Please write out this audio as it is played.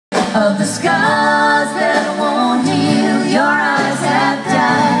of the scars that won't heal. Your eyes have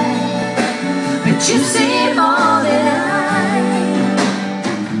died, but you see more than I.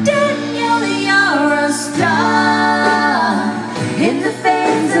 Daniel, you're a star in the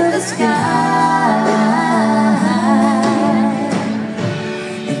flames of the sky.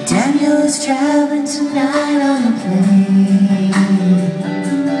 And Daniel is traveling tonight on a plane,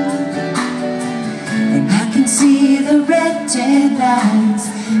 and I can see the red tail lights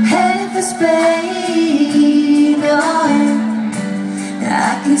heading for Spain. Oh, and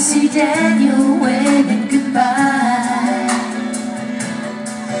I can see Daniel waving goodbye.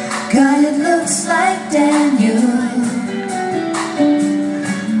 God, it looks like Daniel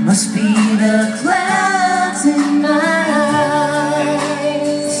must be the clouds in my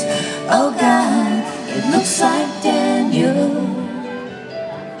eyes. Oh God, it looks like Daniel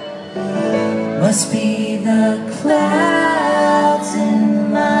must be the clouds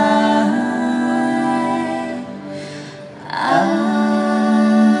in my eyes.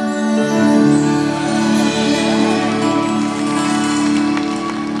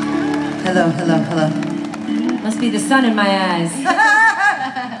 Hello, hello, hello. Must be the sun in my eyes.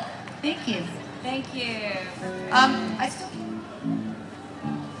 Thank you. Thank you. I still.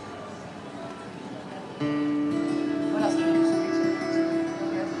 What else do you do?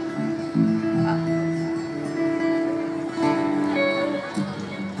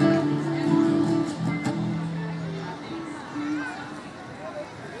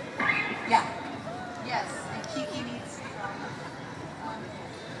 Yeah. Yes. And Kiki needs.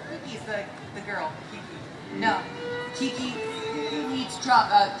 Kiki's the girl. Kiki. No. Kiki needs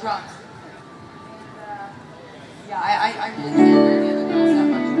drums. Yeah, I really can't hear the other girls that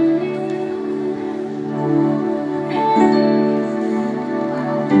much.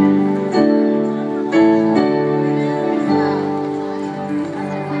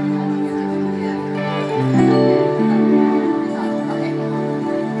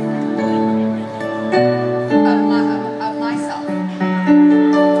 Myself.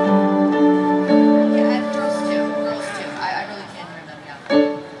 Yeah, and girls too. I really can't hear them, yeah.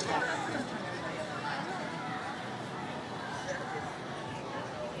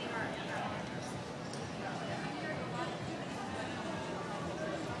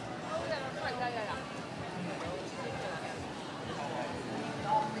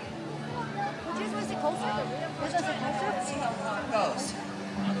 Goes.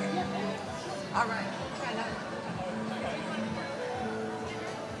 All right.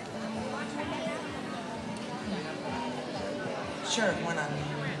 Sure, why not?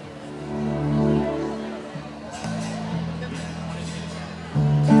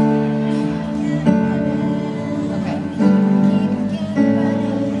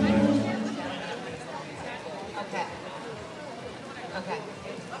 Okay.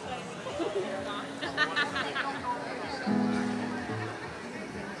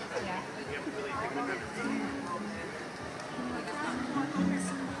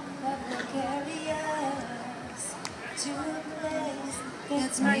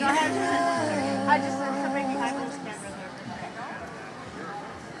 Go ahead. I just said something behind me.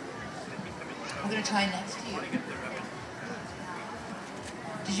 I'm gonna try next to you.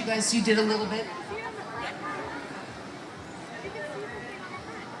 Did you guys? You did a little bit.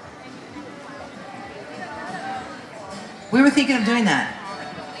 We were thinking of doing that.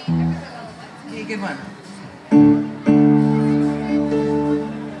 Okay, good one.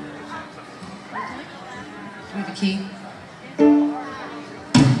 Do we have a key?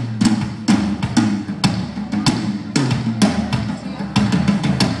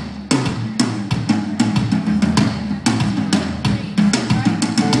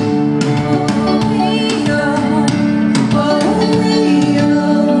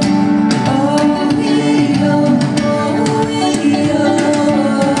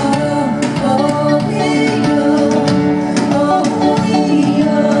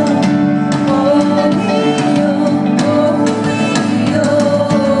 Oh,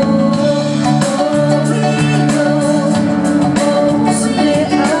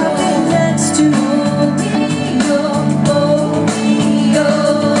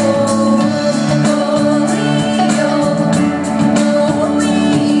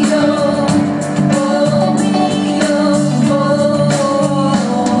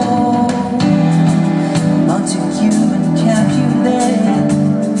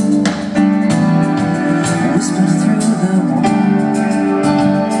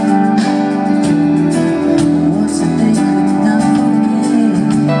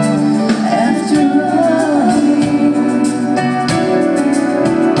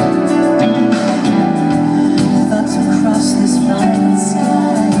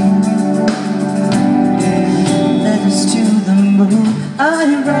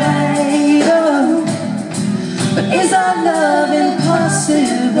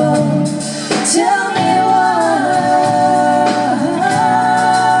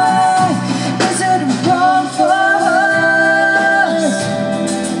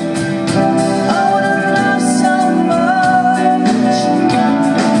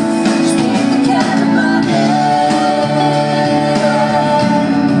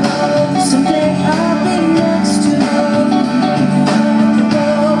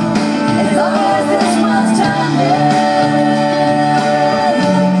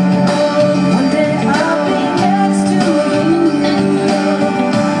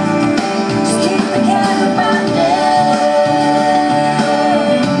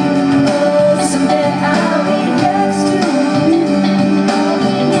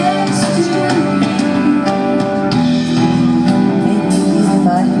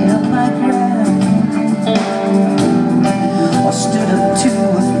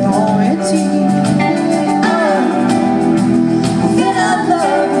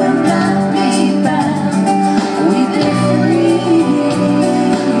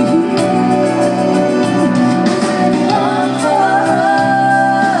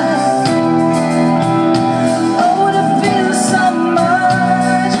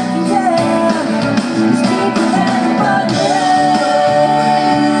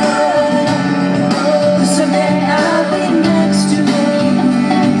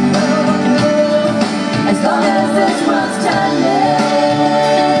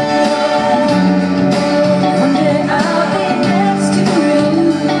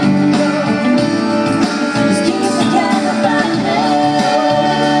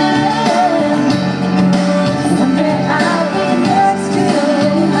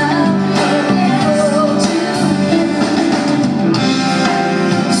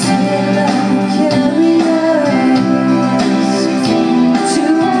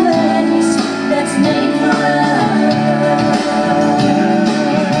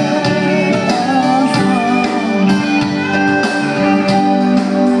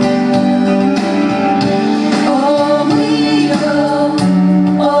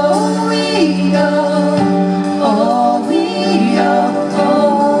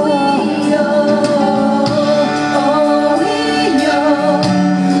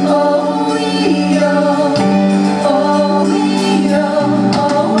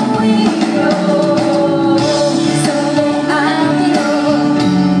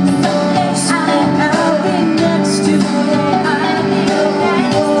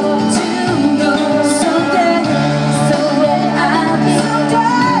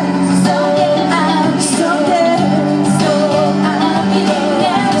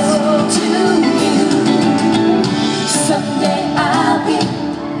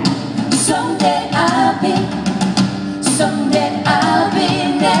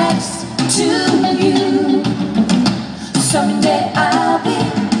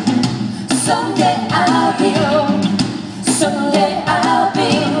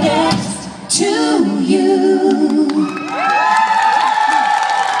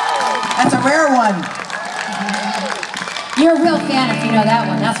 fan if you know that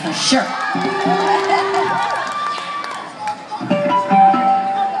one, that's for sure.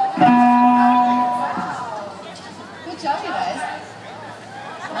 Good job, you guys.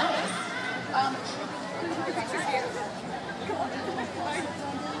 Nice.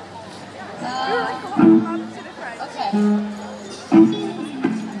 Okay.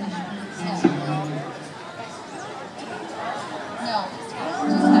 No.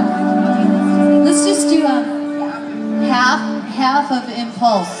 Let's just do half of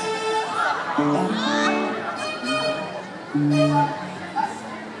impulse.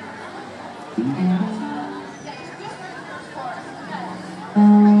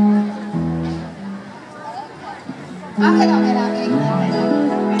 Okay.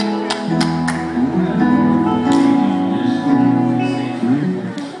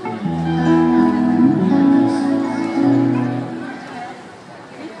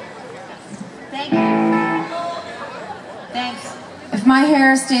 Thank you. Thanks. If my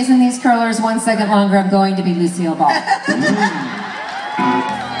hair stays in these curlers 1 second longer, I'm going to be Lucille Ball.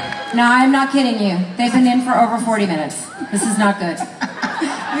 No, I'm not kidding you. They've been in for over 40 minutes. This is not good.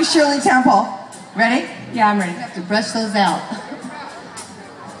 We Shirley Temple. Ready? Yeah, I'm ready. We have to brush those out.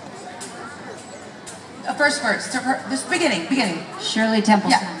 First verse. This beginning. Shirley Temple.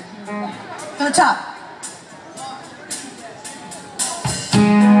 Yeah. From the top.